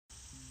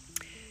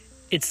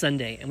It's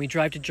Sunday, and we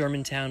drive to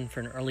Germantown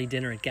for an early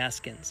dinner at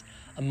Gaskin's,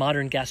 a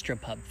modern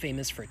gastropub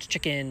famous for its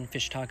chicken,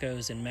 fish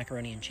tacos, and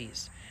macaroni and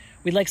cheese.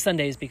 We like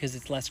Sundays because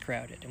it's less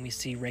crowded, and we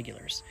see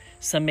regulars.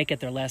 Some make it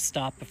their last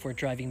stop before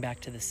driving back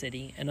to the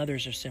city, and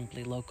others are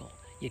simply local.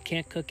 You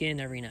can't cook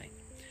in every night.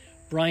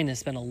 Brian has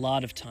spent a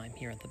lot of time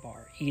here at the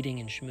bar, eating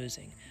and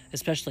schmoozing,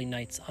 especially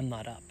nights I'm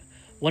not up.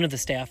 One of the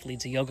staff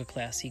leads a yoga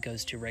class he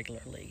goes to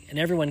regularly, and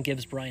everyone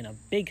gives Brian a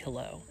big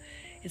hello.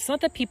 It's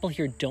not that people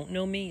here don't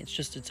know me,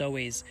 it's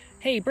always,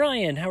 "Hey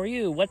Brian, how are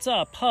you? What's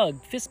up?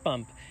 Hug, fist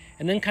bump."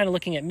 And then kind of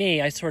looking at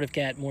me, I sort of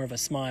get more of a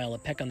smile, a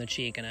peck on the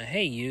cheek, and a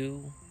hey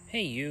you.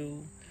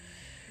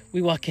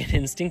 We walk in and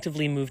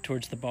instinctively move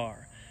towards the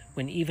bar,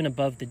 when even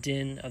above the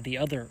din of the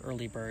other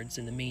early birds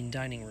in the main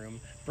dining room,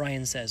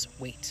 Brian says,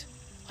 "Wait,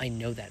 I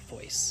know that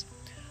voice."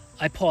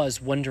 I pause,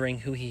 wondering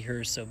who he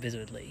hears so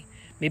vividly.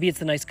 Maybe it's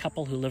the nice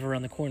couple who live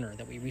around the corner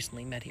that we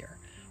recently met here,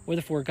 or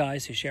the four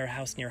guys who share a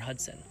house near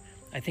Hudson.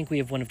 I think we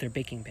have one of their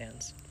baking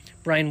pans.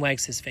 Brian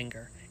wags his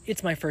finger.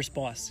 "It's my first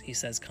boss," he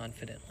says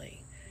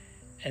confidently.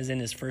 As in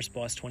his first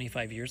boss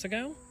 25 years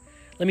ago?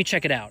 "Let me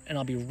check it out, and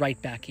I'll be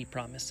right back," he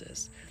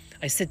promises.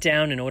 I sit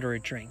down and order a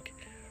drink.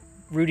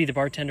 Rudy, the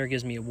bartender,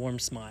 gives me a warm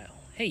smile.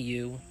 "Hey,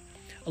 you."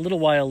 A little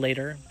while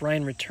later,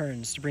 Brian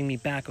returns to bring me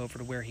back over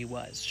to where he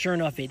was. Sure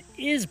enough, it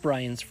is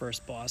Brian's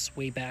first boss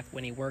way back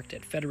when he worked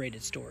at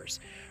Federated Stores,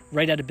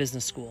 right out of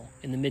business school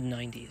in the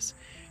mid-90s.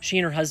 She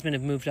and her husband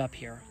have moved up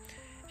here,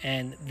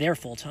 and they're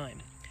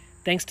full-time.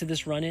 Thanks to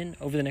this run-in,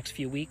 over the next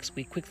few weeks,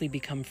 we quickly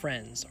become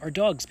friends. Our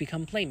dogs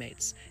become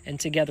playmates, and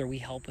together we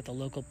help with a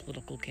local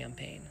political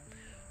campaign.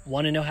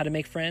 Want to know how to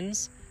make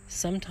friends?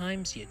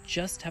 Sometimes you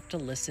just have to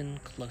listen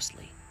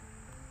closely.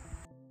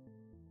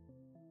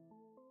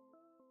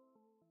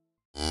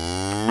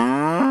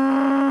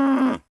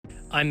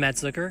 I'm Matt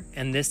Zucker,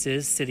 and this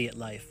is City at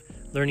Life,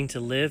 learning to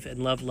live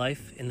and love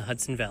life in the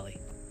Hudson Valley.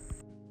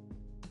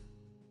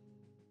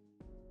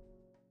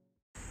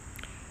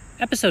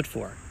 Episode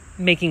 4,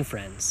 Making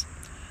Friends.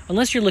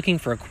 Unless you're looking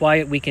for a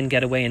quiet weekend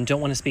getaway and don't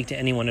want to speak to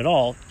anyone at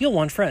all, you'll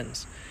want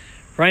friends.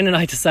 Brian and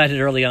I decided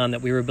early on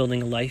that we were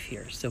building a life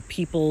here, so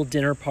people,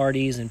 dinner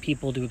parties, and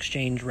people to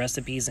exchange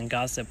recipes and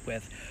gossip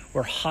with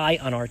were high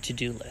on our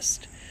to-do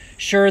list.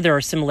 Sure, there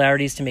are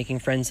similarities to making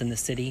friends in the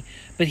city,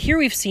 but here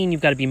we've seen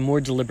you've got to be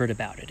more deliberate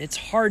about it. It's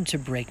hard to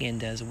break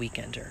in as a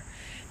weekender.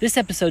 This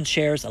episode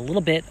shares a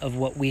little bit of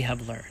what we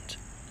have learned.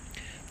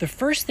 The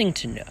first thing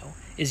to know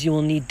is you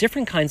will need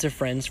different kinds of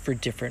friends for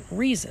different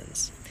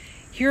reasons.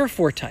 Here are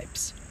 4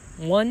 types.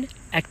 1,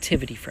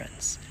 activity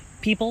friends,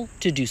 people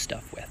to do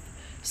stuff with.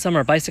 Some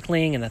are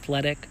bicycling and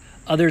athletic,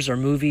 others are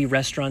movie,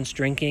 restaurants,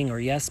 drinking, or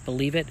yes,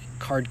 believe it,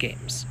 card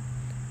games.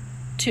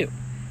 2,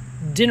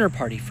 dinner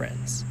party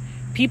friends,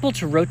 people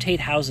to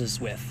rotate houses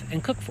with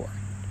and cook for.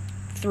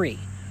 3,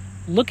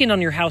 look in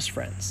on your house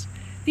friends.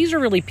 These are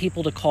really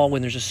people to call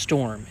when there's a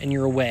storm and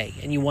you're away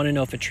and you want to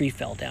know if a tree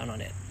fell down on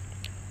it.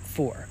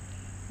 4,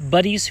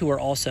 buddies who are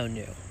also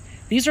new.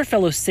 These are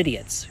fellow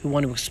cityates who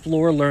want to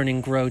explore, learn,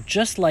 and grow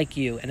just like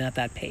you and at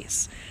that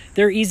pace.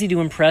 They're easy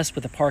to impress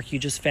with a park you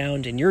just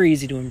found, and you're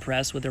easy to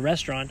impress with a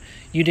restaurant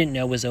you didn't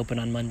know was open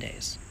on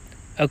Mondays.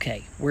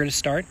 Okay, where to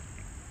start?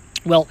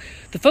 Well,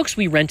 the folks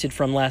we rented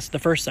from the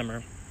first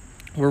summer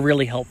were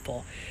really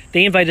helpful.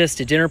 They invited us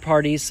to dinner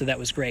parties, so that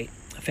was great.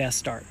 A fast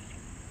start.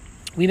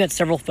 We met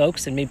several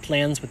folks and made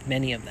plans with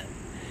many of them.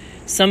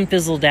 Some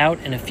fizzled out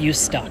and a few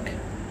stuck.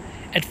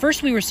 At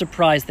first, we were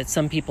surprised that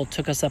some people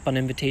took us up on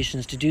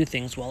invitations to do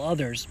things while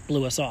others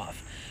blew us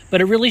off.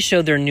 But it really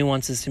showed their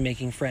nuances to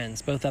making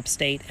friends, both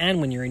upstate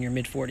and when you're in your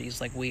mid-40s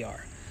like we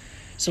are.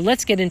 So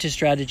let's get into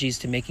strategies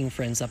to making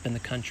friends up in the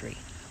country.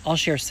 I'll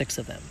share 6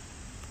 of them.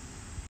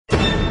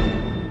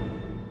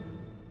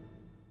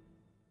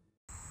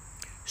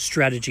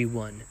 Strategy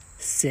 1,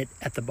 sit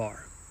at the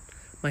bar.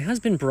 My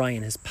husband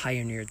Brian has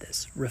pioneered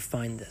this,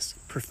 refined this,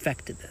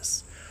 perfected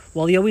this.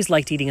 While he always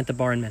liked eating at the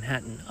bar in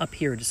Manhattan, up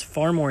here it is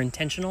far more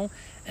intentional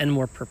and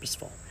more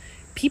purposeful.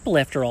 People,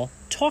 after all,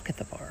 talk at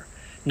the bar,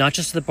 not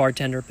just to the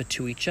bartender, but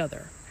to each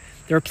other.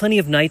 There are plenty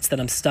of nights that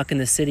I'm stuck in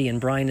the city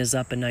and Brian is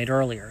up a night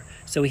earlier,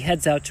 so he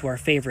heads out to our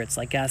favorites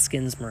like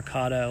Gaskin's,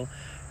 Mercado,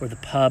 or the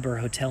pub or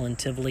hotel in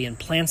Tivoli and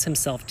plants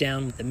himself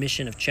down with the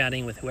mission of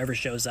chatting with whoever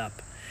shows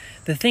up.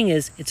 The thing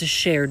is, it's a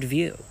shared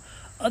view.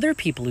 Other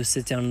people who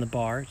sit down in the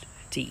bar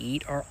to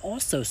eat are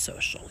also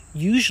social,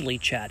 usually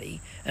chatty,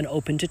 and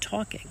open to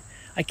talking.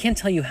 I can't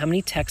tell you how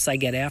many texts I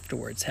get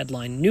afterwards,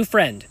 headline, "New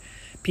friend,"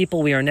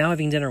 people we are now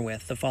having dinner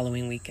with the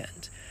following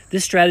weekend.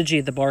 This strategy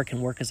at the bar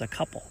can work as a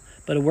couple,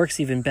 but it works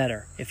even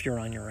better if you're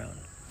on your own.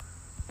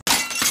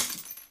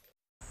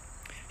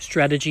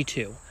 Strategy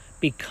 2,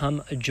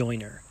 become a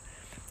joiner.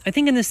 I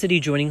think in the city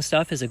joining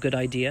stuff is a good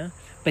idea,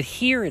 but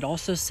here it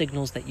also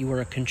signals that you are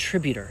a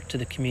contributor to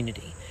the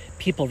community.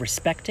 People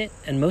respect it,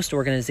 and most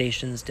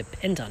organizations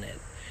depend on it.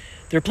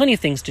 There are plenty of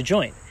things to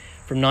join,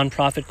 from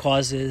nonprofit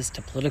causes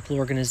to political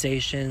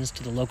organizations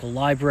to the local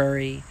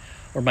library,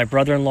 or my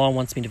brother-in-law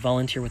wants me to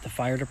volunteer with the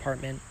fire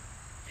department.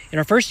 In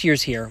our first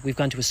years here, we've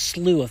gone to a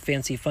slew of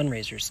fancy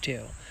fundraisers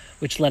too,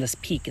 which let us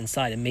peek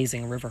inside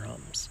amazing river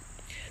homes.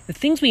 The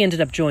things we ended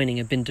up joining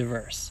have been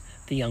diverse.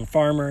 The Young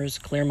Farmers,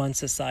 Claremont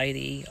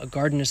Society, a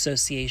garden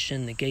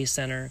association, the Gay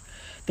Center.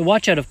 The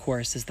watch out, of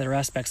course, is there are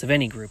aspects of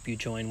any group you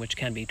join which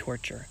can be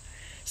torture.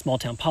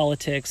 Small-town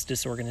politics,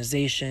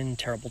 disorganization,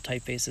 terrible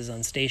typefaces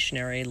on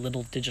stationery,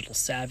 little digital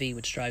savvy,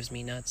 which drives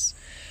me nuts.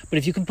 But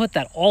if you can put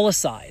that all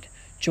aside,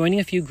 joining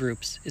a few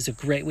groups is a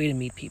great way to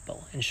meet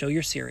people and show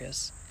you're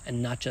serious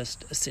and not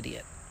just a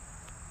idiot.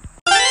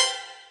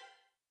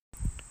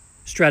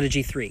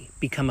 Strategy 3.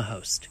 Become a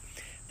host.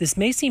 This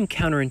may seem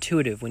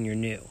counterintuitive when you're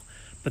new,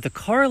 but the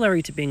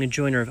corollary to being a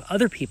joiner of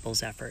other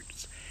people's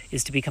efforts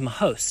is to become a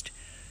host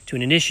to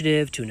an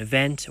initiative, to an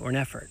event, or an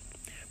effort.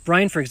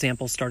 Brian, for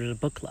example, started a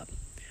book club.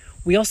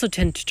 We also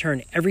tend to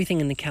turn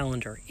everything in the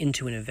calendar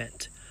into an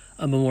event.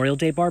 A Memorial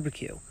Day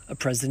barbecue, a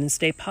President's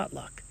Day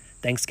potluck,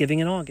 Thanksgiving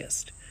in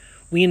August.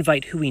 We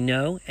invite who we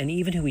know and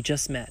even who we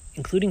just met,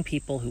 including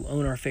people who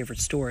own our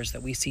favorite stores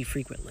that we see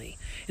frequently.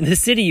 In the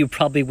city, you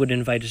probably would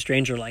invite a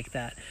stranger like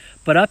that.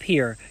 But up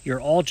here, you're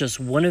all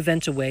just one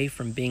event away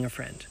from being a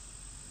friend.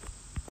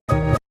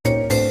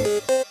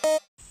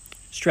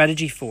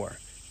 Strategy 4.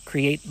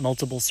 Create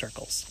multiple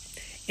circles.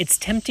 It's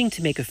tempting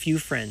to make a few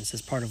friends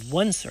as part of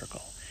one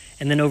circle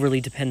and then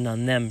overly depend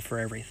on them for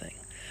everything.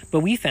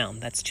 But we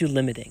found that's too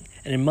limiting,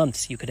 and in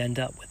months you could end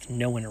up with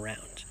no one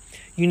around.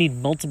 You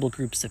need multiple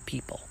groups of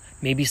people.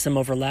 Maybe some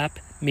overlap,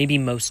 maybe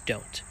most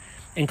don't.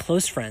 And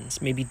close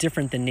friends may be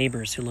different than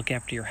neighbors who look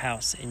after your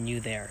house and you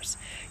theirs.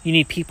 You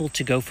need people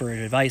to go for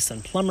advice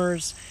on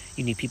plumbers.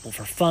 You need people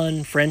for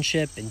fun,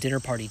 friendship, and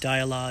dinner party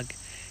dialogue.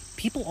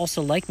 People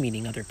also like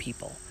meeting other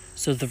people,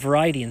 so the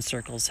variety in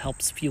circles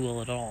helps fuel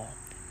it all.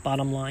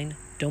 Bottom line,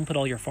 don't put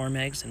all your farm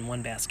eggs in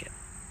one basket.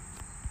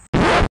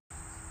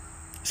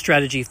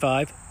 Strategy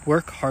 5.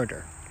 Work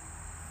harder.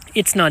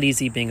 It's not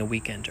easy being a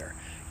weekender.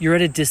 You're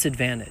at a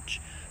disadvantage.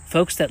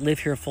 Folks that live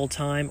here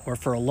full-time or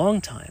for a long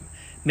time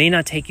may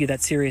not take you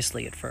that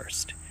seriously at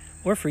first,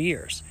 or for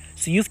years,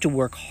 so you have to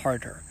work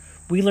harder.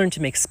 We learn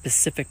to make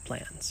specific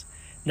plans.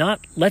 Not,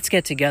 let's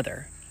get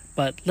together,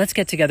 but let's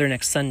get together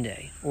next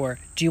Sunday, or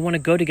do you want to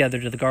go together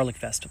to the Garlic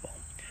Festival?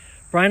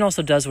 Brian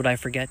also does what I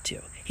forget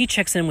to. He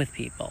checks in with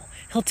people.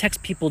 He'll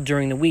text people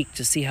during the week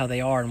to see how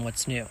they are and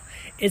what's new.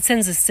 It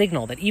sends a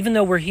signal that even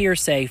though we're here,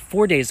 say,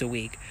 4 days a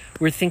week,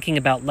 we're thinking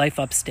about life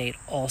upstate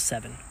all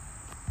 7.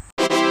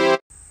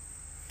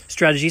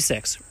 Strategy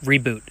 6.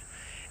 Reboot.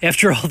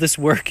 After all this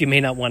work, you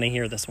may not want to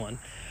hear this one.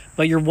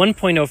 But your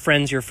 1.0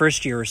 friends your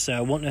first year or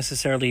so won't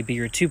necessarily be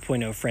your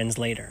 2.0 friends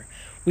later.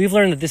 We've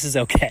learned that this is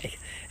okay,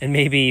 and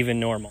maybe even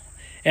normal.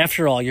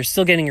 After all, you're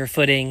still getting your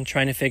footing,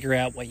 trying to figure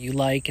out what you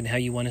like and how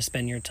you want to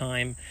spend your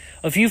time.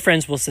 A few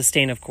friends will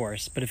sustain, of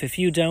course, but if a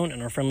few don't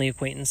and are friendly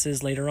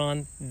acquaintances later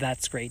on,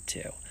 that's great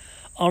too.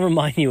 I'll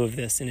remind you of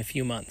this in a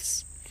few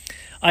months.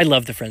 I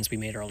love the friends we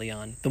made early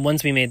on, the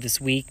ones we made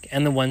this week,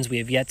 and the ones we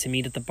have yet to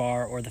meet at the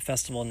bar or the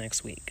festival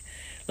next week.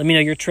 Let me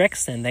know your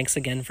tricks, and thanks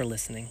again for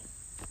listening.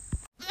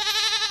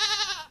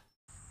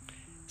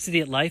 City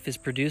at Life is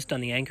produced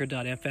on the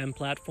Anchor.fm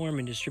platform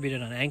and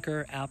distributed on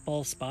Anchor,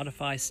 Apple,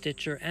 Spotify,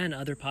 Stitcher, and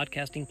other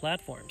podcasting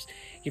platforms.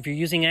 If you're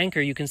using Anchor,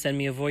 you can send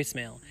me a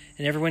voicemail,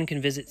 and everyone can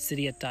visit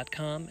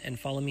cityat.com and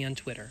follow me on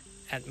Twitter,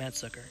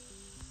 @MattZucker.